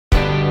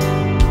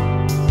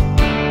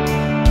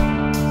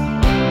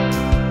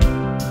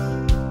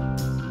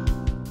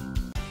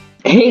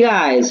Hey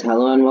guys,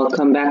 hello and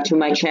welcome back to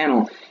my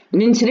channel.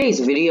 And in today's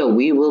video,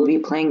 we will be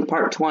playing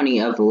part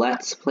 20 of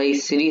Let's Play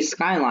City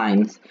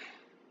Skylines.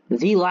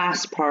 The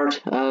last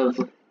part of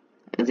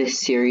this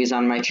series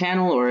on my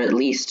channel, or at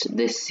least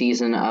this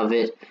season of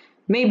it.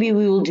 Maybe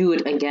we will do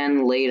it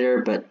again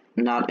later, but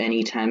not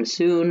anytime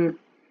soon.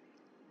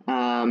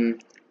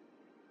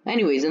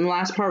 Anyways, in the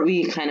last part,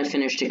 we kind of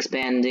finished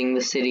expanding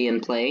the city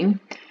and playing.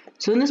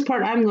 So in this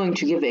part, I'm going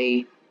to give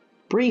a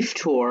brief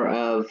tour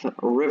of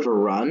River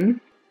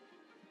Run.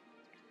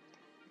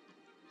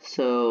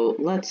 So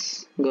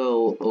let's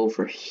go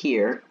over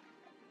here.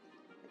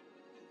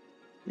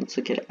 Let's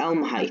look at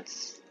Elm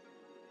Heights.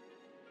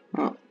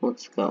 Oh,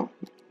 let's go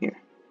here.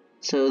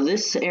 So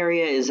this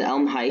area is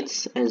Elm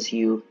Heights, as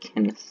you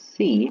can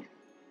see.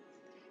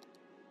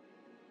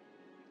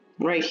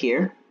 Right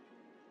here.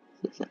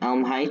 This is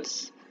Elm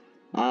Heights.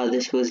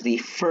 This was the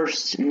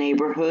first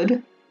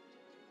neighborhood,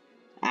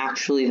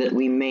 actually, that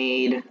we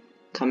made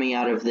coming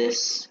out of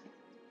this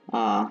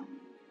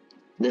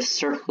this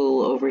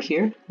circle over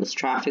here, this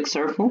traffic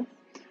circle.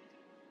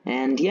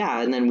 And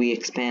yeah, and then we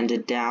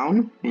expanded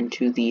down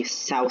into the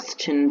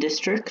Southton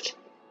district.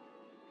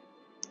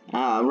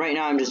 Right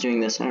now I'm just doing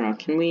this, I don't know,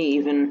 can we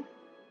even...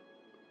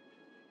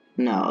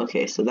 No,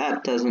 okay, so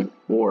that doesn't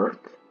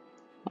work.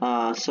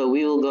 So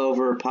we will go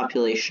over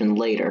population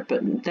later,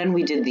 but then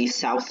we did the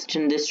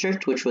Southton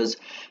district, which was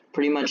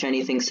pretty much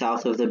anything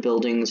south of the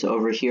buildings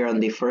over here on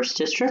the first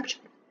district.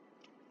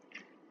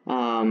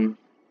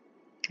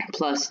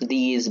 Plus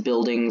these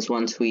buildings,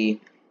 once we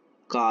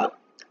got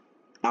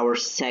our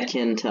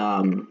second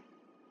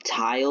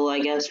tile, I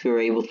guess, we were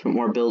able to put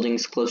more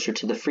buildings closer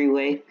to the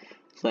freeway.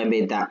 So I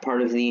made that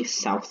part of the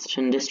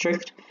Southton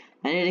district,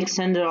 and it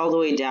extended all the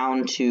way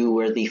down to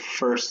where the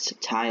first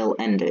tile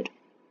ended.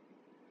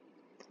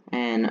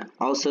 And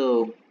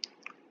also,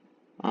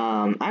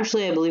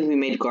 actually I believe we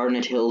made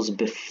Garnet Hills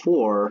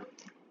before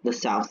the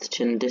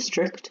Southton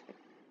district,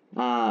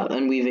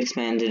 and we've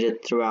expanded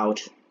it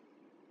throughout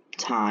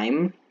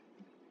time.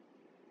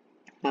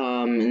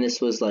 And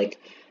this was like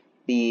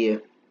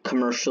the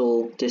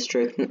commercial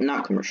district,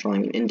 not commercial, I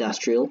mean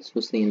industrial. This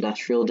was the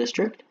industrial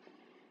district.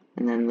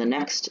 And then the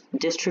next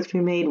district we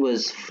made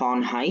was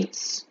Fawn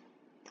Heights,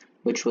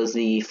 which was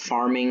the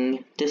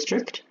farming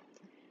district.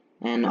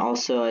 And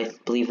also, I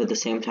believe at the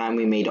same time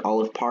we made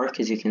Olive Park.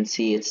 As you can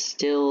see, it's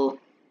still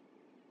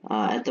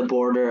at the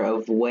border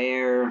of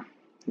where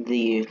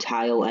the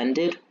tile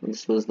ended.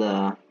 This was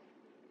the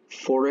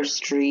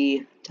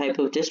forestry type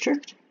of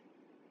district.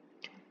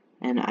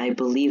 And I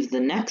believe the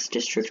next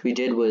district we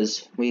did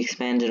was we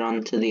expanded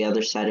onto the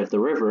other side of the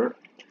river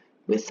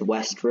with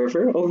West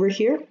River over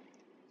here.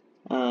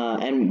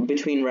 And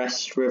between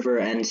West River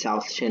and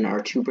Southton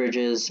are two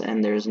bridges,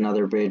 and there's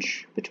another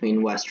bridge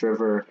between West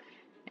River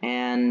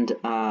and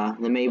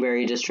the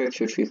Mayberry district,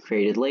 which we've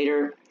created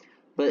later.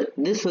 But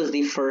this was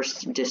the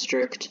first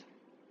district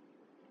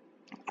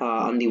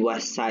on the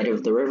west side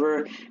of the river,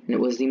 and it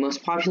was the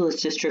most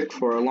populous district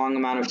for a long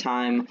amount of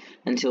time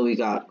until we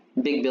got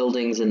big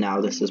buildings, and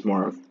now this is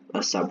more of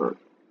a suburb.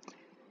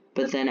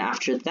 But then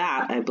after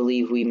that, I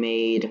believe we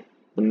made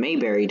the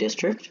Mayberry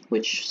district,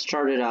 which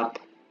started up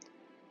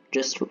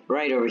just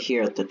right over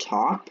here at the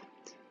top,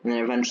 and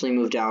then eventually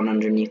moved down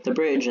underneath the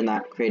bridge, and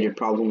that created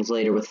problems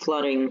later with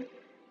flooding.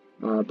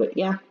 But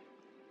yeah,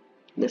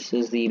 this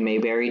is the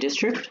Mayberry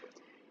district.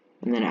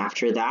 And then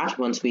after that,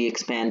 once we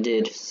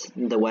expanded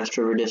the West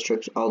River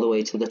district all the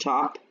way to the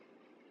top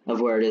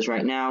of where it is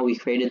right now, we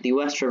created the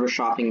West River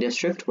shopping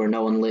district, where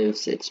no one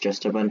lives. It's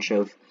just a bunch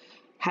of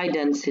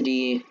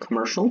high-density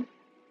commercial,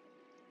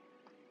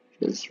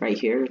 which is right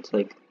here. It's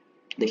like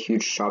the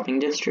huge shopping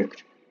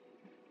district.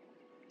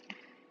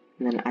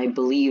 And then I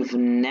believe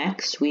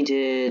next we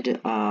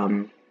did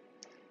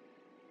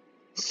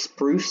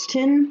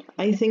Spruceton,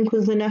 I think,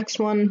 was the next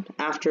one,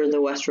 after the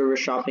West River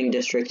shopping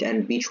district,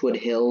 and Beechwood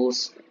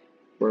Hills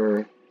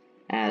were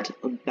at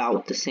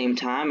about the same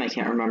time. I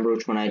can't remember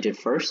which one I did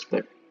first,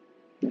 but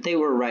they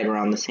were right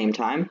around the same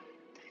time.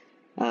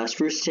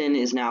 Spruceton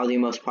is now the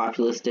most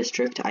populous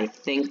district, I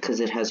think, because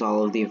it has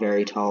all of the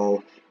very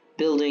tall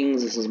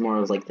buildings. This is more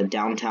of like the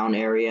downtown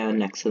area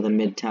next to the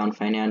Midtown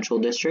Financial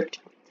District.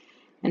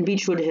 And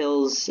Beechwood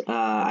Hills,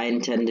 I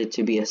intended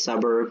to be a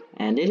suburb,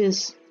 and it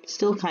is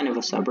still kind of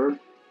a suburb.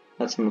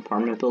 Got some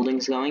apartment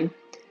buildings going.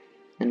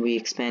 And we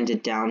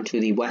expanded down to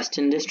the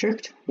Weston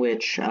District,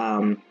 which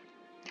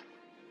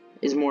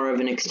is more of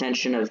an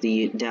extension of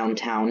the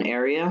downtown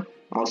area.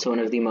 Also one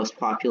of the most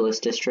populous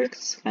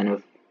districts, kind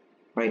of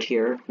right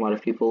here, a lot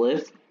of people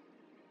live.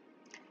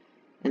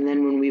 And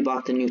then when we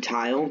bought the new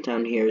tile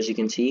down here, as you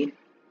can see,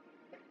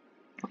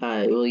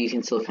 well, you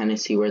can still kind of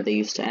see where they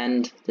used to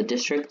end, the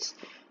districts.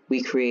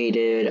 We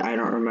created, I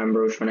don't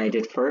remember which one I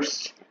did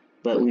first,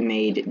 but we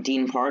made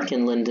Dean Park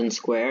and Linden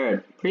Square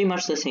at pretty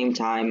much the same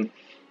time.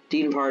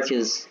 Dean Park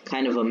is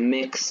kind of a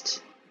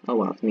mixed, oh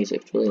wow, the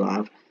music's really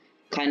loud,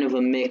 kind of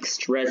a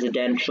mixed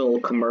residential,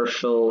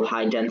 commercial,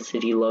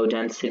 high-density,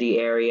 low-density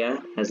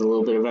area, has a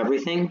little bit of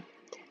everything.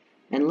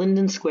 And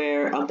Linden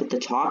Square up at the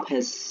top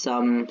has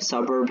some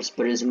suburbs,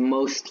 but is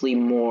mostly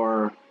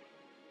more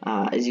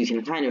as you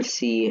can kind of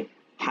see,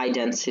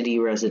 high-density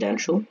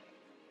residential.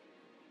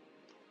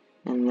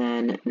 And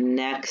then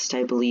next,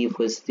 I believe,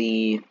 was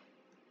the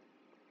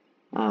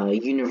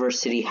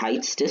University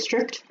Heights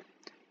district,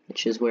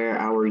 which is where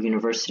our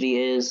university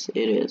is.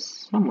 It is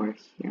somewhere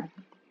here.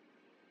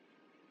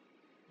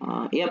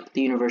 Yep,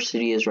 the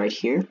university is right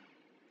here.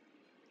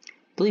 I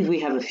believe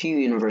we have a few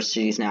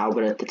universities now,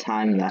 but at the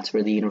time, that's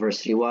where the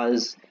university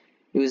was.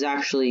 It was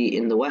actually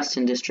in the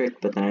Weston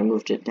district, but then I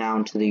moved it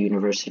down to the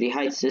University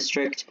Heights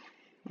district,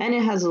 and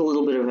it has a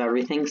little bit of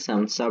everything,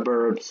 some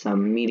suburbs,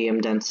 some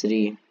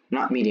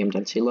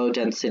low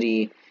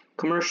density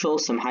commercial,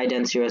 some high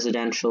density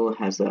residential. It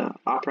has a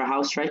opera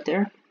house right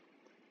there.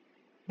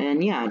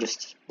 And yeah,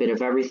 just a bit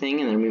of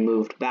everything, and then we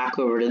moved back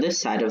over to this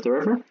side of the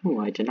river. Oh,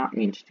 I did not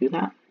mean to do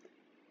that.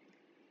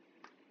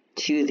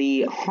 To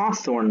the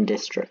Hawthorne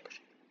district.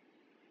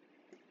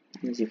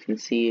 As you can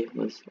see, it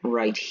was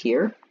right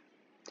here,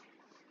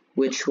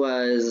 which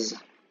was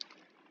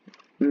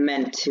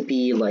meant to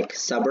be like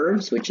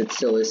suburbs, which it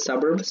still is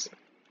suburbs.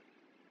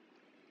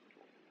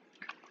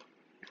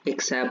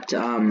 Except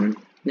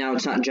now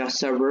it's not just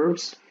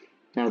suburbs.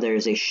 Now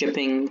there's a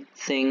shipping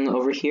thing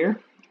over here.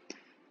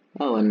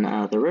 Oh, and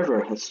the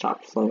river has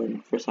stopped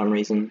flowing for some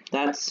reason.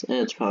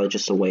 It's probably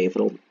just a wave.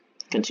 It'll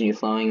continue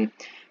flowing.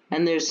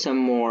 And there's some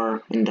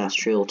more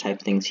industrial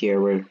type things here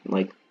where,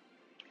 like,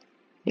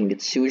 I think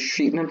it's sewage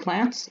treatment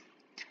plants.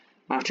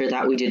 After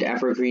that, we did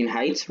Evergreen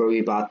Heights, where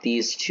we bought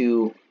these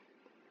two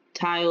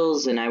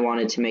tiles, and I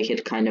wanted to make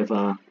it kind of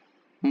a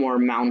more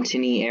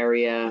mountainy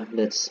area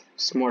that's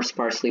more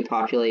sparsely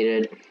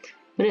populated.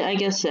 But I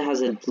guess it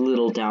has a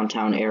little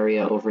downtown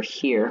area over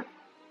here.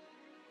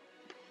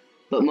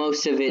 But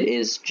most of it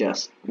is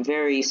just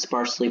very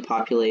sparsely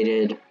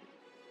populated,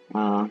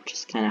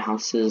 just kind of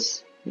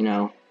houses, you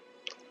know,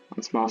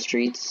 on small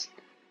streets,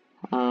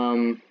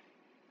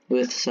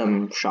 with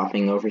some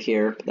shopping over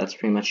here, but that's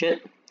pretty much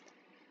it.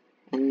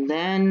 And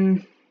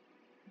then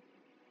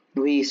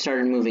we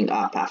started moving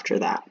up after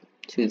that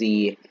to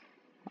the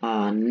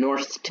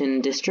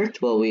Northton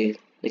district. Well, we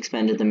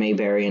expanded the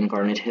Mayberry and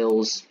Garnet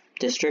Hills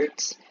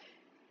districts.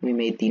 We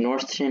made the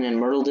Northton and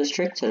Myrtle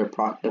districts at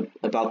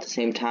about the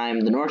same time.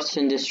 The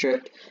Northton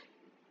district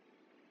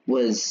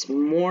was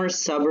more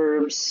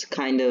suburbs,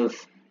 kind of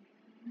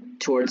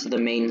towards the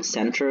main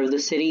center of the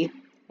city,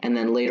 and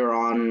then later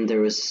on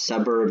there was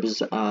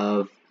suburbs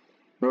of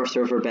North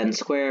River Bend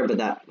Square, but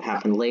that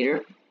happened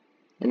later.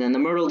 And then the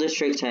Myrtle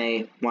district,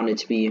 I wanted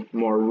to be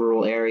more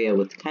rural area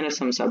with kind of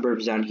some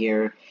suburbs down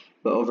here,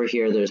 but over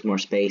here there's more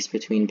space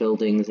between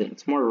buildings and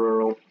it's more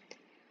rural.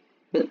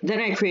 But then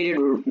I created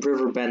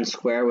River Bend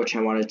Square, which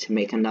I wanted to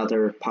make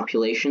another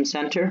population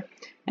center,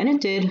 and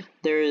it did.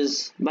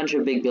 There's a bunch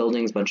of big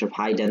buildings, a bunch of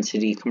high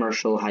density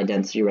commercial, high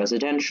density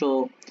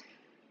residential.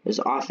 There's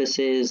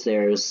offices,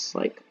 there's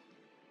like,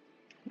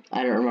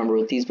 I don't remember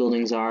what these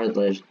buildings are.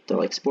 They're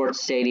like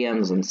sports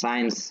stadiums and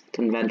science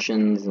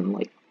conventions and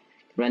like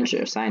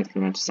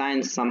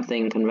science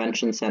something,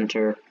 convention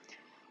center,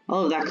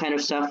 all of that kind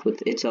of stuff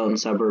with its own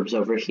suburbs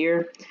over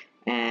here.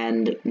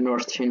 And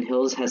Northton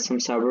Hills has some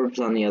suburbs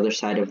on the other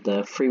side of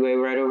the freeway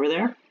right over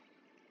there.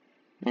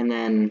 And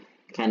then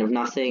kind of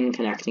nothing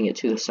connecting it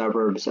to the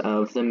suburbs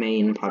of the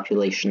main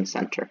population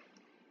center.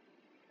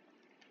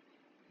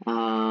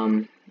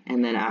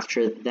 And then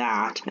after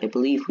that, I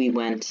believe we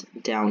went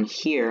down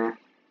here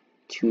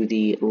to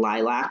the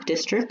Lilac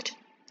district,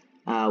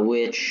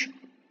 which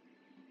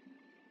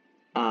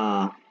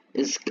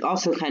is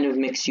also kind of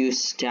mixed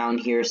use. Down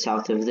here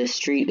south of this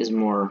street is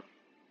more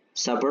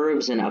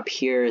suburbs, and up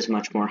here is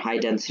much more high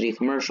density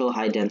commercial,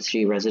 high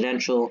density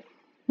residential.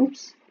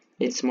 Oops.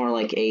 It's more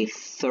like a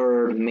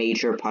third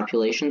major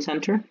population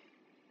center.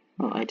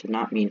 Oh, I did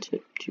not mean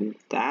to do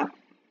that.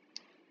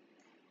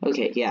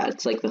 Okay, yeah,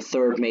 it's like the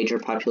third major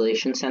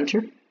population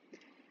center.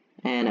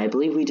 And I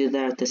believe we did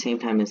that at the same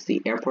time as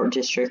the airport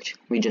district.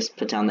 We just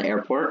put down the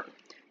airport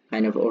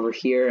kind of over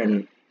here,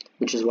 and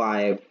which is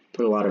why I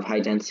put a lot of high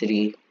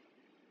density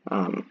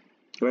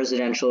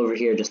residential over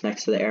here just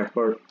next to the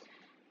airport.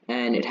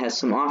 And it has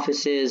some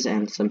offices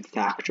and some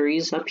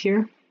factories up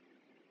here.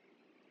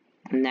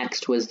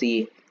 Next was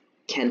the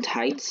Kent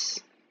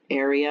Heights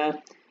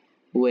area,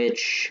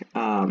 which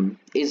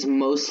is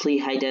mostly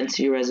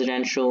high-density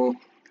residential,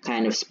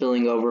 kind of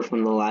spilling over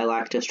from the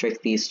Lilac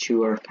district. These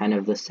two are kind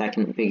of the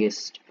second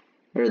biggest,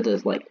 or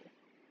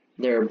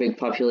they're a big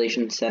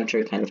population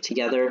center kind of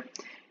together.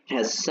 It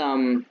has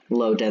some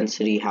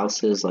low-density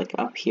houses like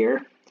up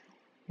here,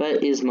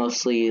 but is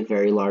mostly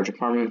very large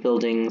apartment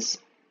buildings.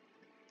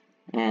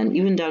 And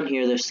even down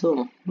here, there's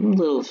still a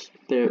little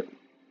bit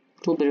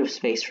of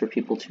space for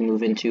people to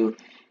move into.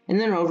 And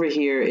then over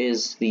here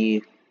is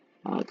the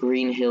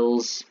Green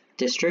Hills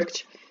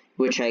district,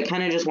 which I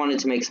kind of just wanted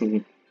to make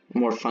some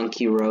more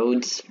funky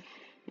roads.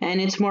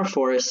 And it's more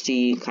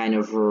foresty, kind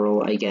of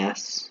rural, I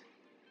guess.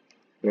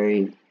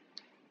 Very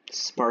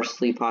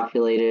sparsely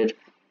populated,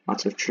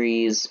 lots of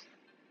trees. Is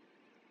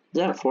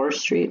that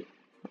Forest Street?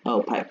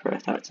 Oh, Piper, I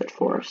thought it said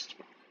Forest.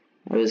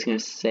 I was going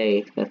to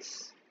say,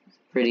 that's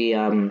pretty,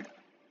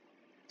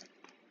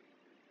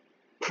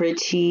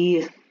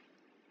 pretty,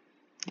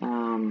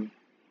 I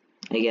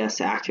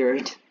guess,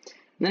 accurate.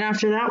 And then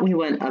after that, we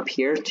went up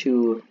here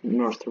to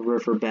North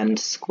Riverbend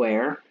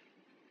Square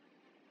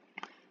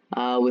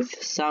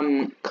with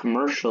some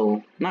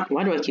commercial,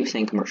 why do I keep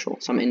saying commercial?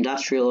 Some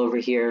industrial over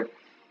here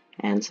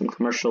and some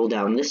commercial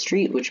down this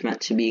street, which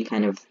meant to be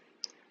kind of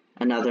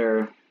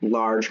another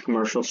large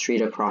commercial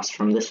street across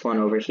from this one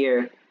over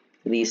here.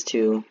 These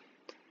two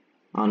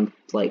on,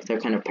 like, they're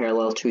kind of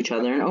parallel to each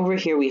other. And over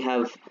here we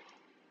have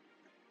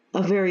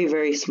a very,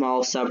 very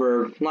small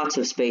suburb, lots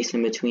of space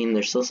in between.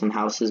 There's still some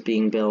houses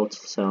being built,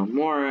 so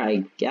more,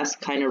 I guess,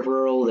 kind of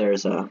rural.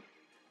 There's a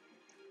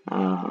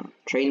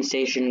train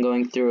station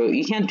going through it.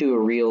 You can't do a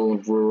real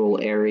rural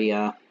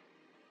area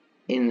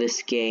in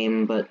this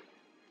game, but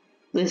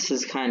this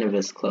is kind of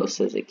as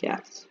close as it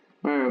gets.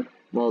 Or,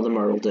 well, the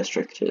Myrtle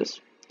District is,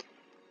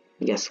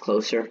 I guess,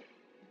 closer.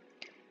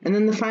 And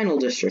then the final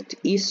district,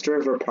 East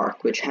River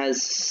Park, which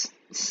has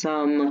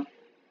some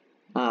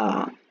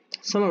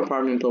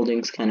apartment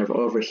buildings kind of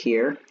over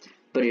here,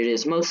 but it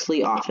is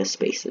mostly office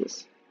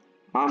spaces.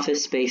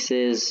 Office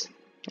spaces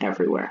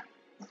everywhere.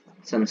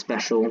 Some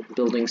special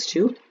buildings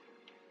too.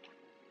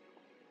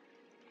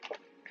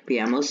 But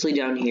yeah, mostly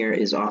down here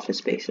is office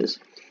spaces.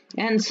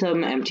 And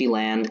some empty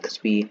land,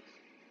 because we,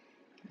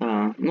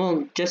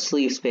 just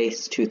leave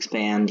space to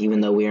expand,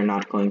 even though we are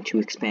not going to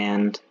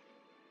expand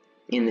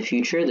in the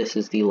future. This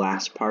is the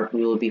last part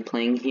we will be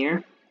playing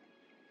here.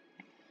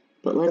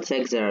 But let's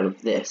exit out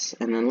of this,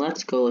 and then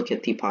let's go look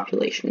at the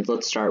populations.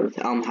 Let's start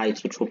with Elm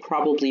Heights, which will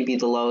probably be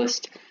the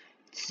lowest,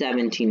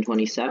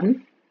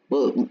 1727.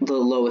 Well, the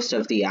lowest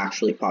of the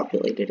actually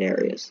populated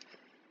areas.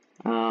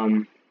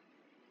 Well,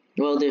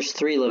 there's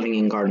 3 living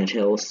in Garnet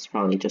Hills. It's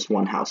probably just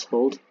one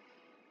household.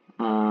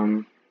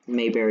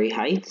 Mayberry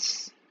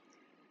Heights,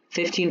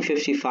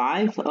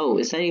 1555. Oh,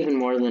 is that even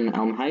more than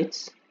Elm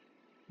Heights?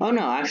 Oh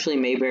no, actually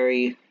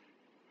Mayberry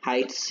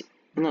Heights,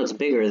 even though it's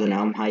bigger than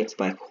Elm Heights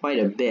by quite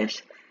a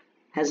bit,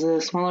 has a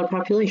smaller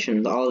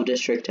population. The Olive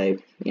District,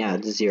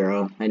 it's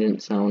 0. I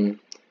didn't zone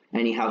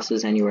any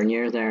houses anywhere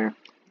near there.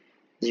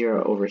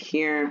 0 over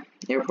here.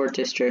 Airport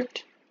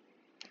District,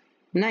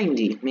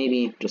 90.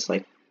 Maybe just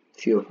like a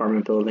few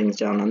apartment buildings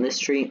down on this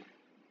street.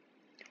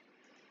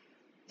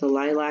 The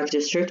Lilac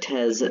District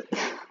has a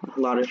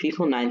lot of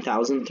people,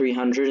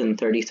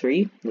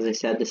 9,333. As I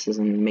said, this is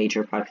a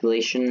major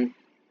population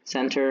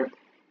center.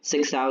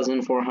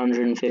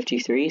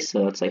 6,453,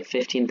 so it's like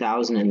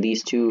 15,000 in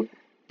these 2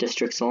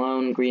 districts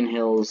alone. Green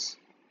Hills,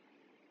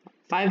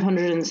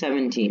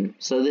 517.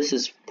 So this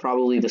is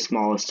probably the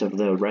smallest of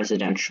the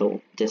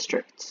residential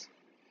districts.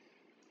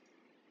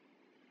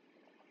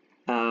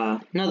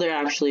 Another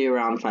actually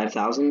around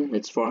 5,000.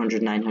 It's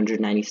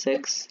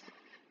 996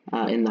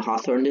 in the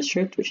Hawthorne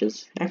District, which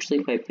is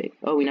actually quite big.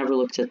 Oh, we never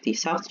looked at the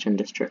Southton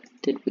District,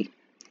 did we?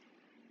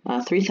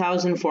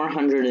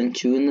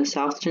 3,402 in the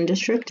Southton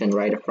District, and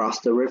right across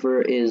the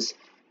river is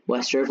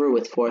West River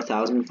with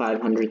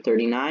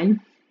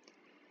 4,539.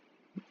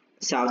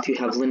 South you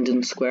have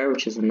Linden Square,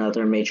 which is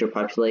another major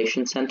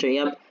population center.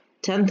 Yep,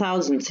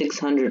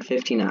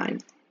 10,659.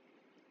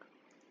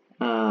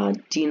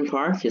 Dean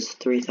Park is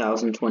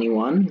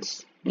 3,021.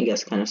 It's, I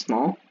guess, kind of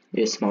small. It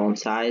is small in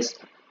size.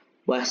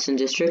 Weston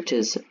District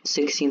is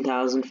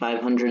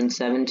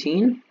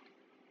 16,517.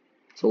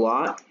 It's a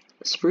lot.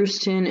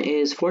 Spruceton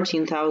is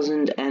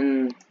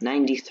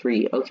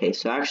 14,093. Okay,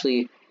 so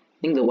actually, I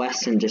think the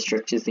Weston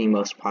District is the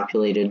most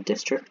populated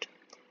district.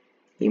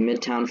 The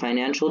Midtown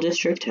Financial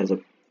District has a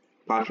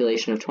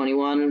population of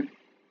 21.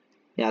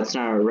 Yeah, it's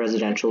not a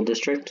residential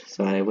district,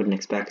 so I wouldn't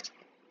expect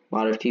a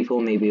lot of people.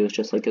 Maybe it was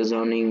just like a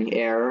zoning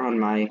error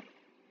on I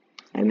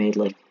made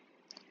like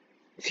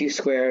a few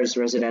squares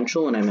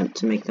residential and I meant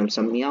to make them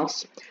something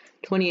else.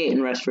 28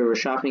 in West River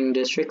Shopping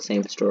District,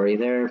 same story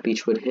there.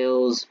 Beechwood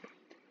Hills,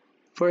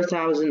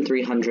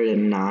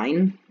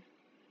 4,309.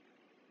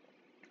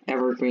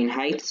 Evergreen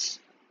Heights,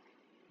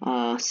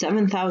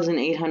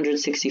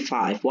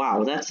 7,865.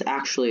 Wow, that's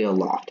actually a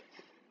lot.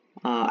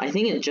 I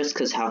think it's just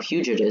because how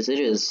huge it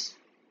is,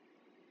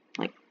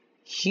 like,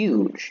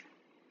 huge.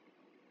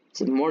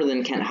 It's more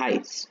than Kent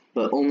Heights,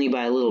 but only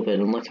by a little bit,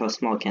 and look how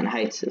small Kent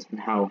Heights is, and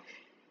how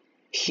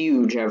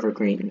huge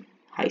Evergreen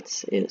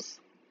Heights is.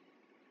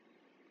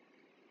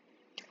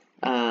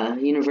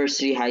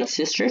 University Heights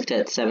District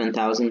at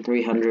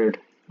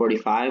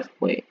 7,345.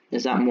 Wait,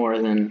 is that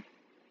more than...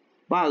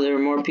 Wow, there are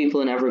more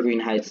people in Evergreen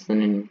Heights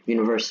than in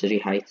University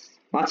Heights.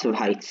 Lots of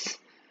heights.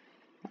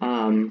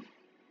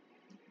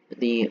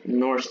 The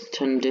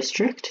Northton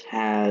District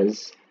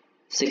has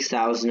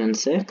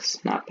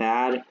 6,006, not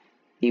bad.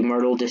 The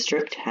Myrtle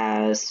District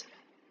has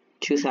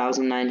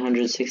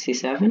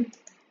 2,967.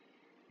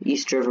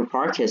 East River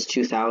Park has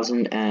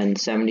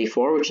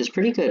 2,074, which is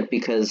pretty good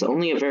because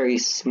only a very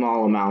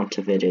small amount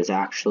of it is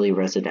actually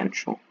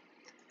residential.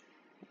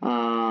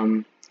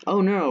 Oh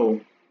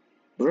no!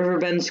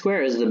 Riverbend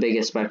Square is the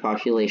biggest by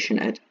population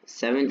at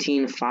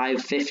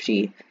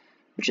 17,550,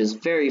 which is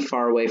very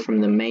far away from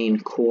the main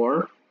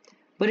core,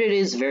 but it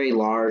is very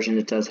large and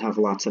it does have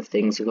lots of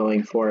things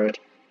going for it.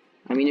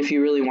 I mean, if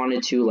you really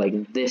wanted to,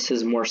 like, this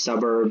is more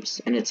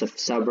suburbs, and it's a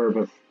suburb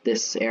of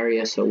this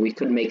area, so we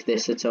could make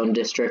this its own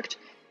district,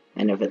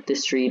 and of it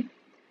this street,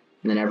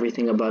 and then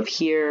everything above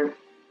here,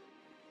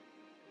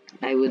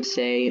 I would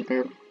say,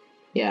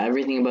 yeah,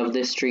 everything above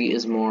this street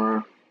is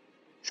more,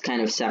 it's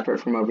kind of separate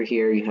from over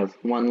here. You have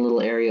one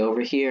little area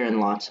over here and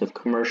lots of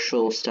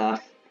commercial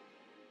stuff,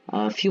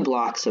 a few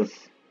blocks of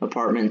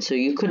apartments, so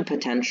you could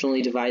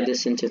potentially divide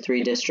this into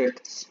 3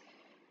 districts,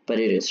 but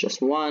it is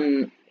just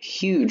one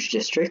huge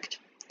district.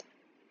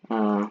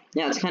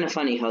 Yeah, it's kind of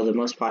funny how the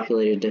most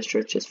populated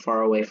district is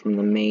far away from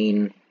the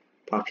main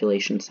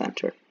population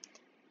center.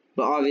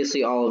 But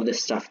obviously all of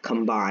this stuff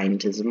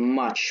combined is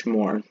much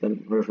more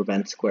than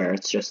Riverbend Square.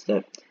 It's just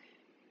that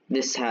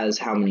this has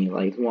how many,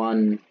 like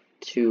 1,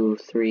 2,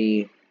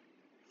 3,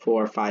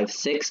 4, 5,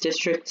 6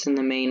 districts in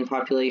the main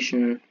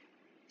population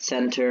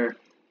center,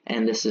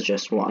 and this is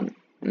just one.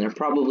 And they're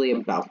probably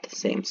about the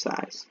same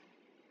size.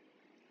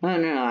 Oh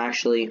no,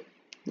 actually,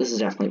 this is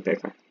definitely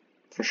bigger,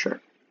 for sure.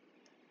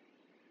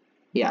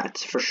 Yeah,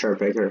 it's for sure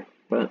bigger,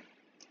 but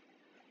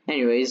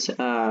anyways,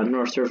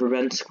 North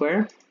Riverbend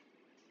Square.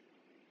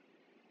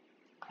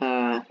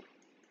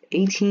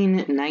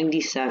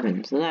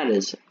 1897, so that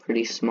is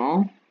pretty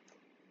small.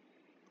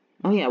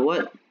 Oh yeah,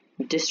 what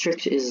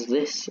district is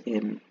this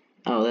in?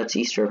 Oh, that's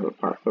East River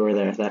Park over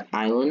there, that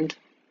island.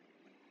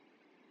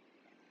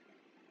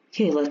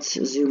 Okay, let's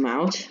zoom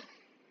out.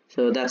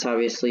 So that's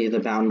obviously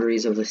the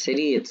boundaries of the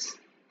city. It's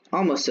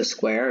almost a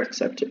square,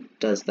 except it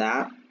does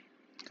that,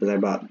 because I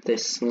bought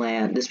this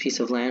piece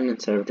of land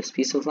instead of this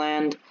piece of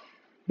land,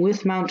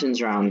 with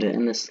mountains around it,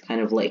 and this kind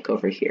of lake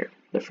over here,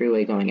 the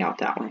freeway going out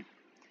that way.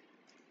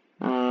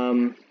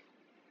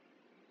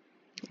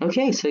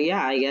 Okay, so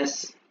yeah, I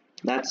guess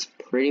that's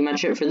pretty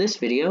much it for this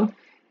video.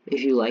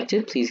 If you liked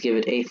it, please give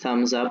it a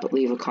thumbs up,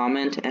 leave a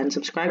comment, and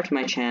subscribe to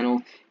my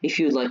channel if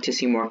you'd like to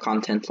see more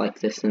content like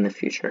this in the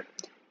future.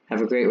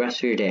 Have a great rest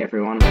of your day,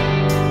 everyone.